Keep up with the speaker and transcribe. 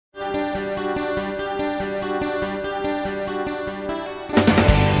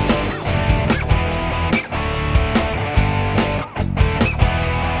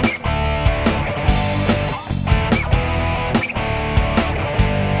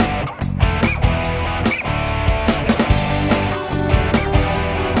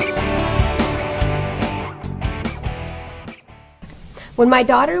When my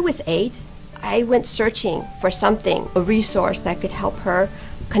daughter was 8, I went searching for something, a resource that could help her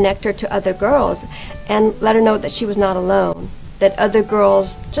connect her to other girls and let her know that she was not alone, that other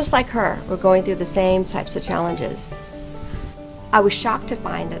girls just like her were going through the same types of challenges. I was shocked to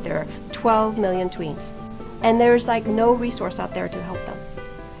find that there are 12 million tweens, and there's like no resource out there to help them.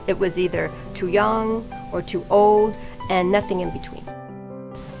 It was either too young or too old and nothing in between.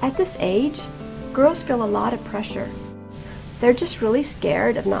 At this age, girls feel a lot of pressure. They're just really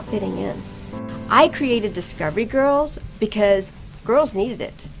scared of not fitting in. I created Discovery Girls because girls needed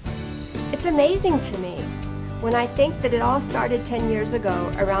it. It's amazing to me when I think that it all started 10 years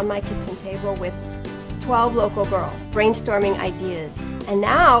ago around my kitchen table with 12 local girls brainstorming ideas, and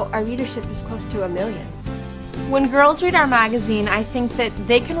now our readership is close to 1 million. When girls read our magazine, I think that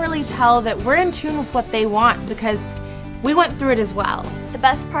they can really tell that we're in tune with what they want because we went through it as well. The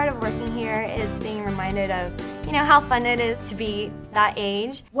best part of working here is being reminded of, how fun it is to be that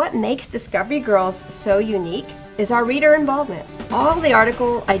age. What makes Discovery Girls so unique is our reader involvement. All the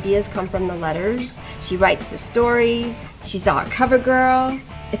article ideas come from the letters. She writes the stories. She's our cover girl.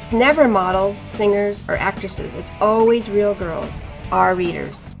 It's never models, singers, or actresses. It's always real girls, our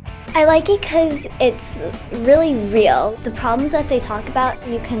readers. I like it because it's really real. The problems that they talk about,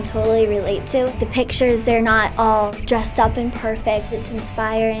 you can totally relate to. The pictures, they're not all dressed up and perfect. It's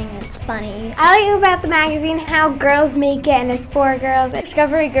inspiring, it's funny. I like about the magazine how girls make it and it's for girls.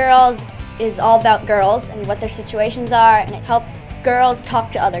 Discovery Girls is all about girls and what their situations are, and it helps girls talk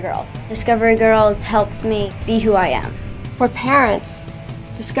to other girls. Discovery Girls helps me be who I am. For parents,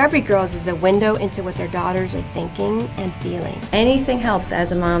 Discovery Girls is a window into what their daughters are thinking and feeling. Anything helps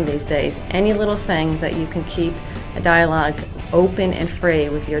as a mom these days. Any little thing that you can keep a dialogue open and free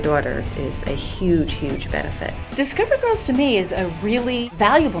with your daughters is a huge, huge benefit. Discovery Girls to me is a really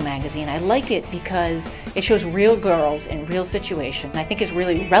valuable magazine. I like it because it shows real girls in real situations. I think it's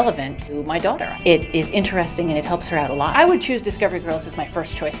really relevant to my daughter. It is interesting and it helps her out a lot. I would choose Discovery Girls as my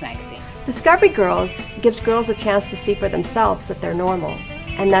first choice magazine. Discovery Girls gives girls a chance to see for themselves that they're normal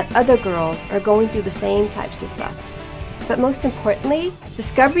and that other girls are going through the same types of stuff. But most importantly,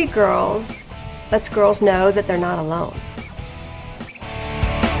 Discovery Girls lets girls know that they're not alone.